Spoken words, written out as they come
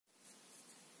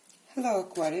Hello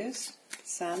Aquarius,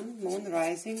 Sun, Moon,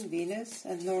 Rising, Venus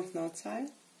and North Node sign.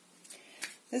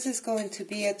 This is going to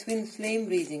be a twin flame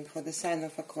reading for the sign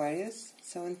of Aquarius.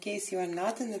 So in case you are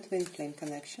not in the twin flame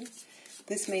connection,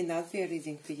 this may not be a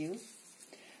reading for you.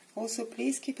 Also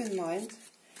please keep in mind,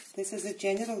 this is a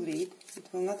general read. It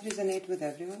will not resonate with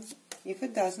everyone. If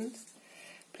it doesn't,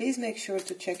 please make sure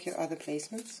to check your other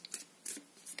placements.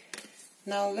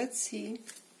 Now let's see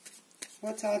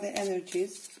what are the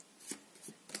energies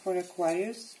for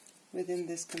Aquarius within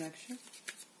this connection.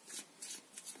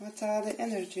 What are the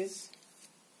energies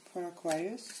for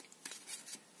Aquarius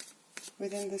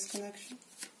within this connection?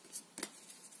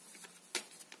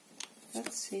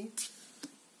 Let's see.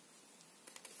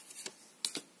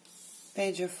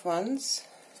 Page of Wands,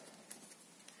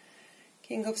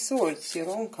 King of Swords,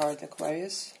 your own card,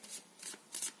 Aquarius.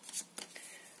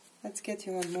 Let's get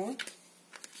you one more.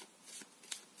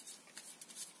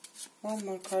 One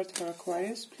more card for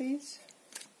Aquarius, please.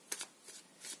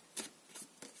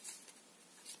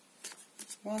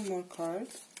 One more card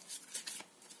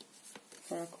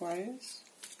for Aquarius.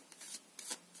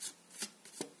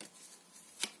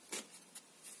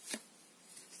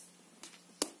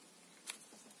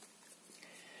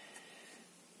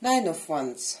 Nine of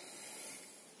Wands.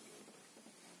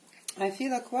 I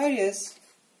feel Aquarius.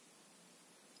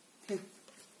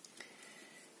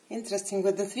 Interesting,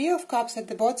 with the Three of Cups at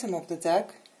the bottom of the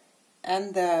deck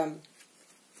and the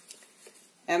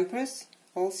Empress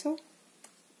also,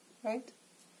 right?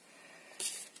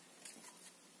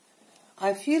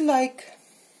 I feel like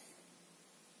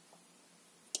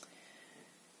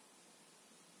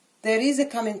there is a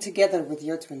coming together with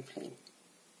your twin flame.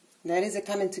 There is a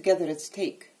coming together at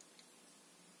stake.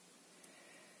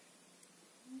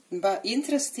 But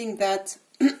interesting that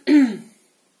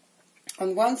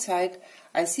on one side,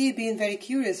 I see you being very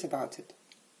curious about it.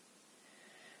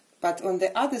 But on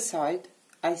the other side,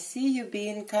 I see you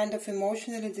being kind of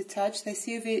emotionally detached. I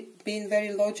see you being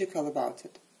very logical about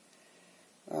it.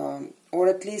 Or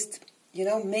at least, you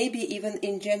know, maybe even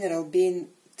in general,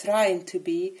 trying to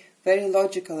be very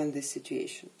logical in this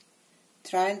situation.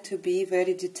 Trying to be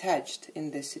very detached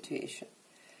in this situation.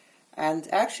 And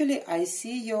actually, I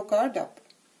see your guard up.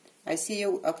 I see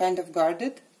you kind of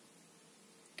guarded.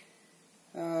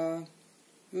 I'm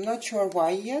not sure why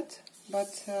yet,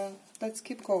 but let's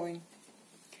keep going.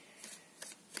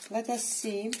 Let us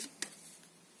see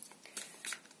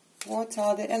what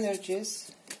are the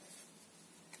energies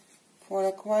for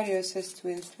Aquarius as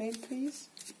twin flame, please.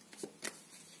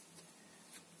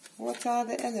 What are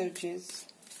the energies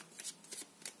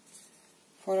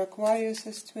for Aquarius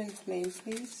as twin flame,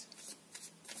 please,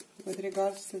 with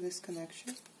regards to this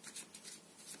connection?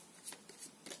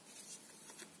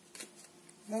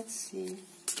 Let's see.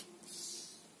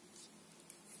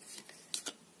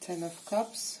 Ten of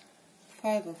Cups,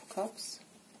 Five of Cups.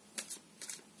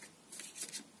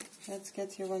 Let's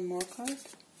get you one more card.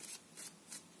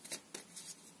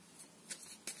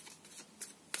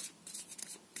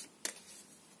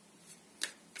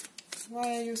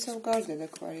 Why are you so guarded,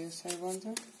 Aquarius, I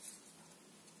wonder?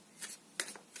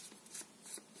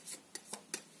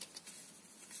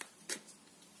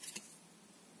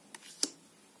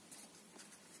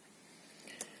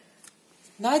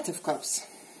 Knight of Cups.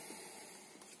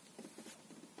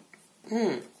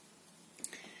 Three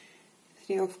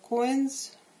of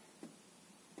Coins.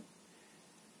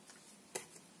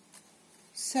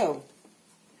 So,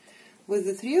 with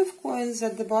the Three of Coins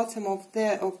at the bottom of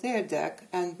their deck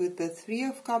and with the Three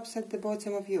of Cups at the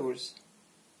bottom of yours,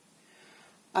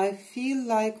 I feel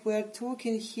like we're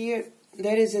talking here,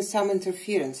 there is some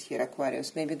interference here,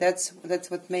 Aquarius. Maybe that's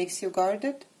what makes you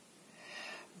guarded.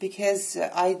 Because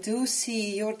I do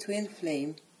see your twin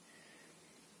flame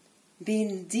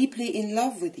being deeply in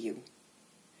love with you,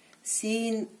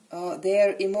 seeing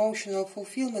their emotional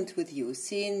fulfillment with you,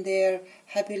 seeing their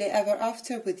happily ever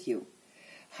after with you.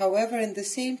 However, in the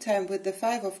same time, with the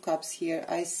Five of Cups here,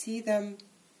 I see some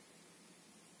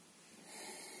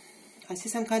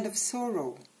kind of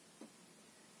sorrow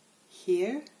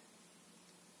here.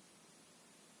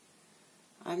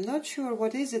 I'm not sure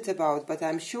what is it about, but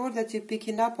I'm sure that you're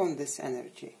picking up on this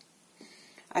energy.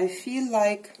 I feel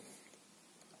like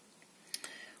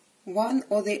one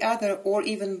or the other, or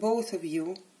even both of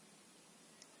you,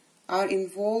 are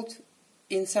involved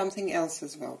in something else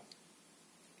as well.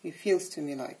 It feels to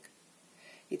me like.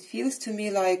 It feels to me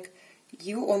like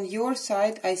you, on your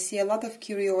side, I see a lot of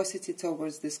curiosity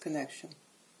towards this connection.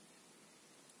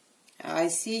 I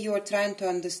see you are trying to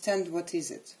understand what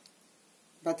is it.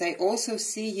 But I also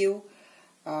see you,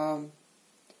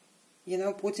 you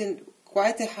know,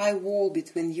 quite a high wall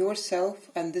between yourself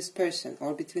and this person,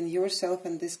 or between yourself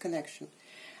and this connection.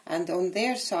 And on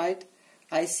their side,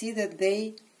 I see that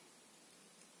they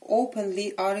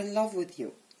openly are in love with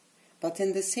you. But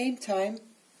in the same time,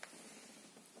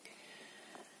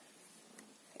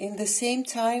 I'm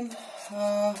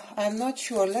not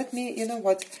sure. Let me, you know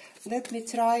what, let me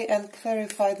try and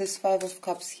clarify this Five of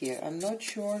Cups here. I'm not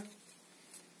sure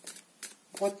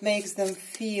what makes them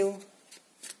feel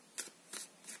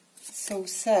so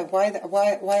sad. Why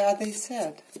are they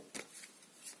sad?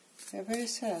 They're very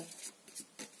sad.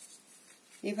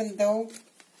 Even though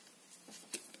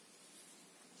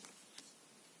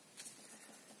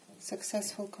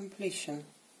successful completion.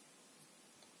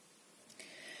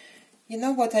 You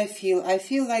know what I feel? I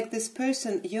feel like this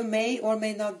person, you may or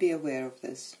may not be aware of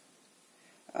this.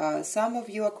 Some of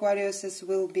you Aquariuses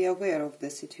will be aware of the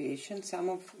situation, some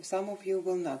of you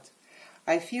will not.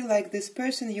 I feel like this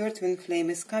person, your twin flame,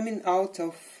 is coming out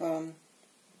of,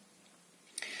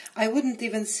 I wouldn't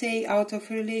even say out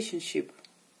of a relationship.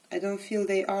 I don't feel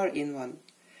they are in one.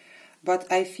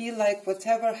 But I feel like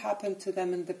whatever happened to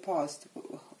them in the past,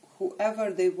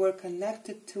 whoever they were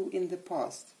connected to in the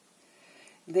past,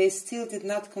 they still did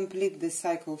not complete this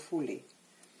cycle fully.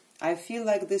 I feel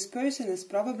like this person is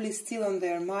probably still on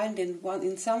their mind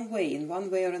in some way, in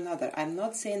one way or another. I'm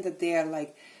not saying that they are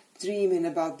like dreaming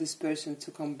about this person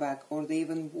to come back, or they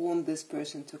even want this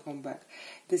person to come back.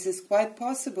 This is quite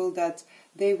possible that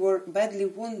they were badly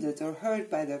wounded or hurt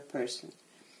by that person.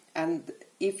 And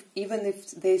even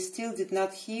if they still did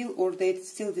not heal, or they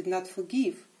still did not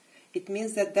forgive, it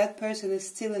means that that person is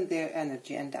still in their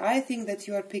energy. And I think that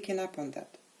you are picking up on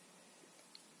that.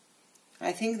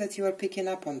 I think that you are picking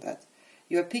up on that.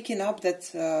 You are picking up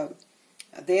that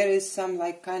there is some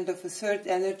like kind of a third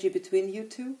energy between you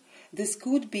two. This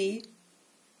could be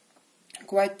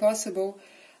quite possible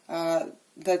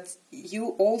that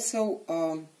you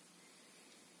also,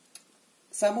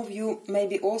 some of you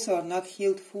maybe also are not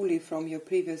healed fully from your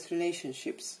previous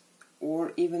relationships,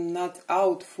 or even not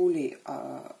out fully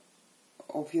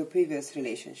of your previous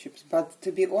relationships. But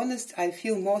to be honest, I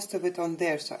feel most of it on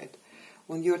their side,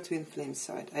 on your twin flame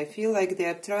side. I feel like they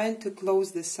are trying to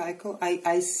close this cycle.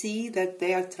 I see that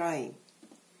they are trying.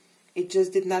 It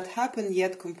just did not happen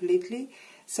yet completely.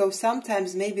 So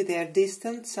sometimes maybe they are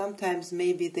distant, sometimes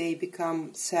maybe they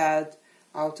become sad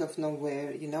out of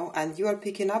nowhere, you know, and you are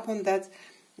picking up on that,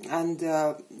 and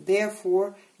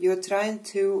therefore you're trying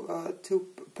to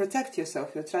protect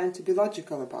yourself. You're trying to be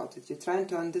logical about it. You're trying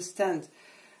to understand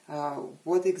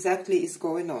what exactly is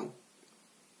going on,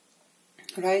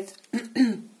 right?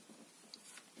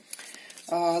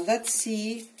 Let's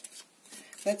see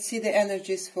the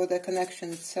energies for the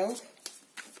connection itself.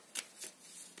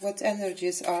 What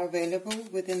energies are available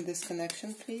within this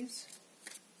connection, please?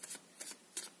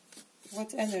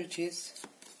 What energies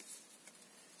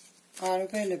are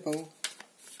available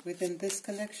within this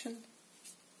connection?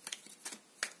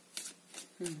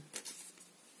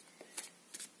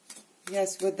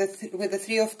 Yes, with the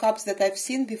Three of Cups that I've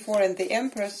seen before, and the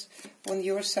Empress on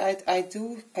your side, I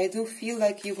do feel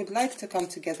like you would like to come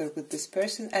together with this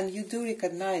person, and you do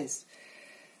recognize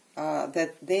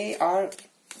that they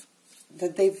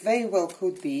very well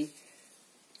could be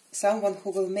someone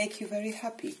who will make you very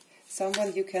happy,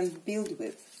 someone you can build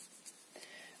with.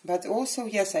 But also,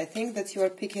 yes, I think that you are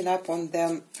picking up on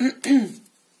them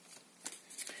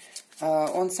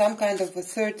on some kind of a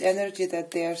third energy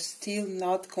that they are still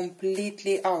not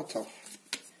completely out of.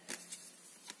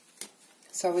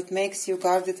 So it makes you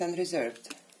guarded and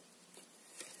reserved.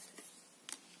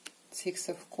 Six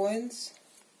of Coins,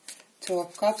 Two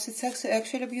of Cups. It's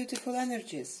actually beautiful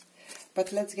energies.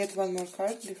 But let's get one more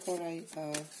card before I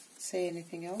say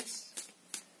anything else.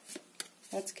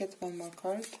 Let's get one more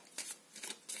card.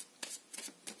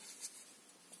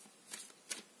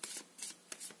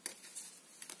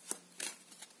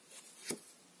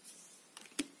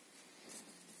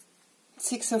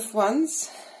 Six of Wands.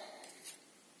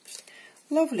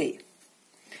 Lovely.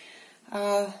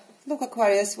 Look,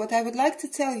 Aquarius, what I would like to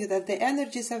tell you that the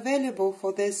energies available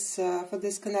for this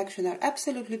connection are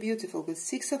absolutely beautiful. With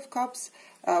Six of Cups,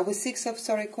 with Six of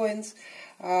Coins,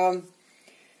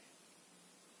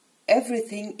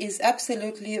 everything is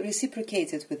absolutely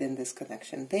reciprocated within this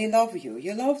connection. They love you,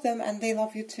 you love them, and they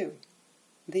love you too.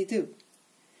 They do.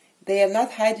 They are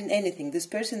not hiding anything. This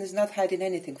person is not hiding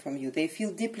anything from you. They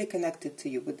feel deeply connected to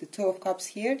you. With the Two of Cups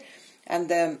here and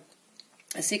the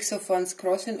Six of Wands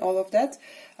crossing all of that,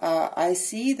 I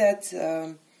see that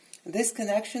this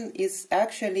connection is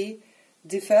actually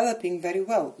developing very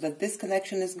well, that this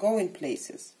connection is going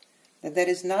places, that there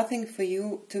is nothing for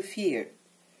you to fear.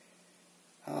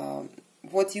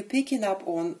 what you're picking up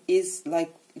on is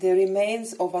like the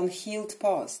remains of unhealed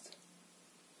past.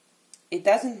 It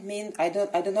doesn't mean, I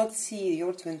do not see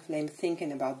your twin flame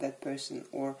thinking about that person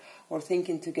or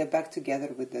thinking to get back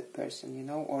together with that person, you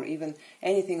know, or even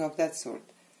anything of that sort.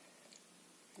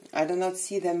 I do not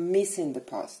see them missing the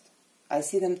past. I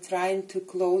see them trying to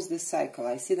close the cycle.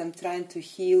 I see them trying to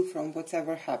heal from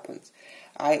whatever happens.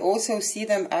 I also see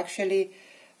them actually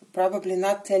probably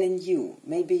not telling you.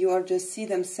 Maybe you are just see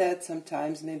them sad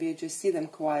sometimes. Maybe you just see them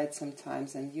quiet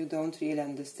sometimes and you don't really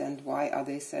understand why are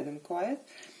they sad and quiet.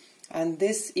 And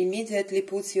this immediately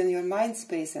puts you in your mind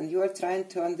space and you are trying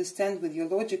to understand with your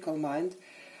logical mind.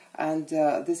 And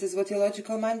this is what your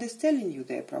logical mind is telling you.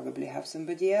 They probably have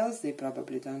somebody else. They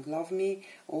probably don't love me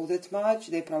all that much.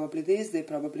 They probably this, they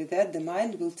probably that. The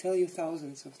mind will tell you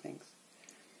thousands of things.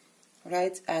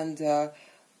 Right? And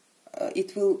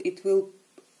it will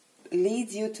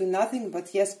lead you to nothing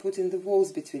but, yes, putting the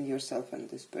walls between yourself and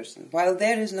this person. While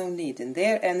there is no need. In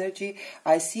their energy,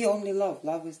 I see only love.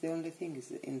 Love is the only thing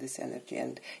in this energy.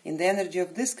 And in the energy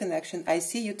of this connection, I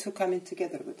see you two coming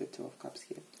together with the Two of Cups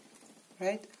here.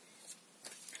 Right?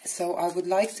 So I would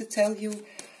like to tell you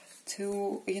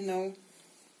to, you know,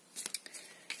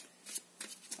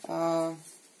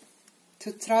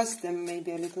 to trust them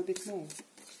maybe a little bit more.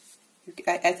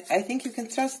 I think you can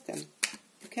trust them.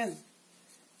 You can.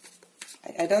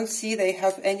 I don't see they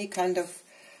have any kind of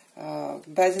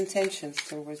bad intentions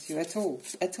towards you at all.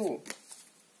 At all.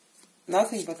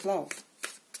 Nothing but love.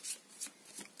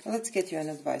 Well, let's get you an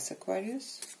advice,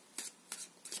 Aquarius.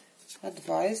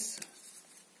 Advice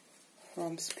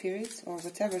from Spirit, or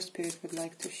whatever Spirit would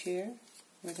like to share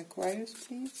with Aquarius,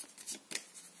 please.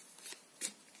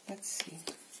 Let's see.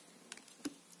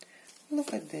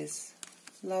 Look at this.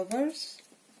 Lovers.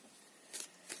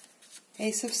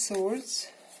 Ace of Swords.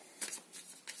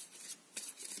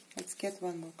 Let's get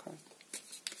one more card.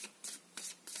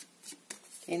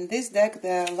 In this deck,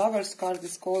 the Lovers card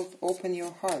is called Open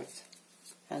Your Heart.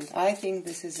 And I think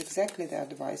this is exactly the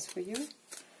advice for you.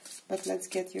 But let's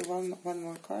get you one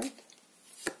more card.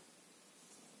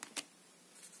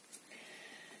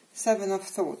 Seven of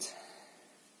Thought.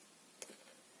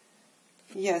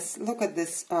 Yes, look at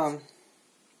this.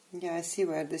 Yeah, I see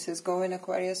where this is going,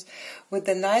 Aquarius. With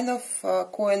the 9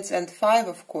 of coins and 5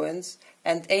 of coins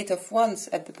and 8 of wands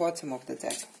at the bottom of the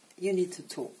deck. You need to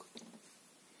talk.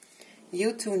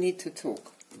 You two need to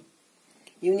talk.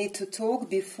 You need to talk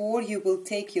before you will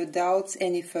take your doubts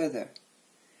any further.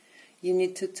 You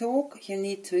need to talk. You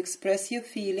need to express your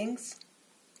feelings.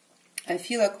 I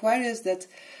feel, Aquarius, that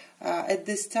at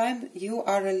this time you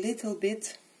are a little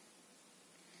bit...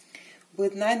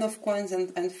 With 9 of coins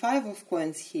and 5 of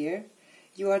coins here,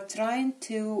 you are trying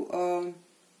to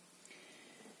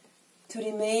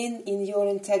remain in your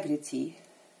integrity.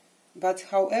 But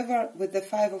however, with the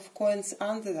 5 of coins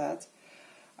under that,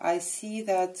 I see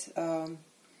that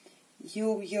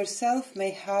you yourself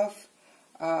may have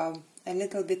a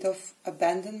little bit of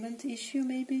abandonment issue,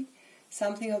 maybe.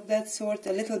 Something of that sort,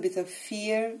 a little bit of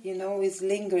fear, you know, is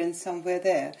lingering somewhere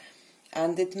there.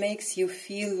 And it makes you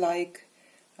feel like...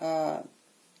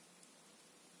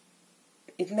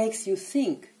 it makes you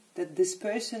think that this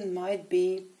person might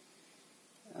be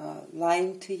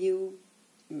lying to you.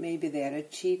 Maybe they are a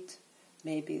cheat.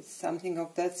 Maybe it's something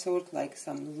of that sort, like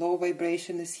some low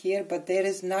vibration is here. But there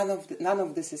is none of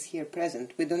this is here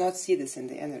present. We do not see this in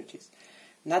the energies.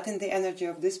 Not in the energy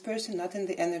of this person, not in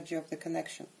the energy of the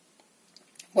connection.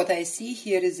 What I see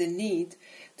here is a need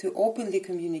to openly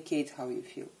communicate how you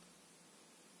feel.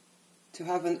 To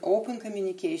have an open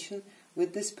communication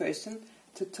with this person,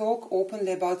 to talk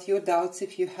openly about your doubts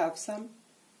if you have some,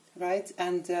 right?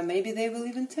 And maybe they will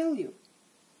even tell you.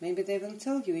 Maybe they will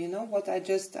tell you, you know what, I'm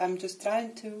just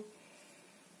trying to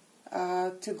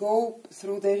go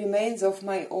through the remains of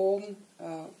my own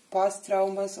past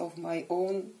traumas, of my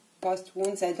own past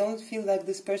wounds. I don't feel like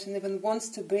this person even wants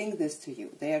to bring this to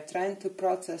you. They are trying to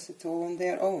process it all on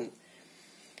their own.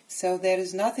 So there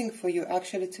is nothing for you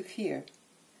actually to fear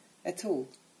at all.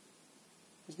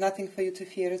 There's nothing for you to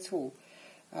fear at all.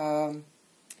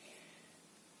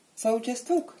 So just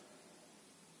talk.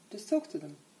 Just talk to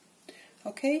them.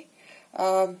 Okay?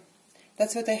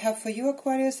 That's what I have for you,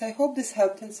 Aquarius. I hope this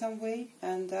helped in some way,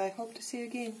 and I hope to see you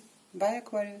again. Bye,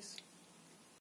 Aquarius.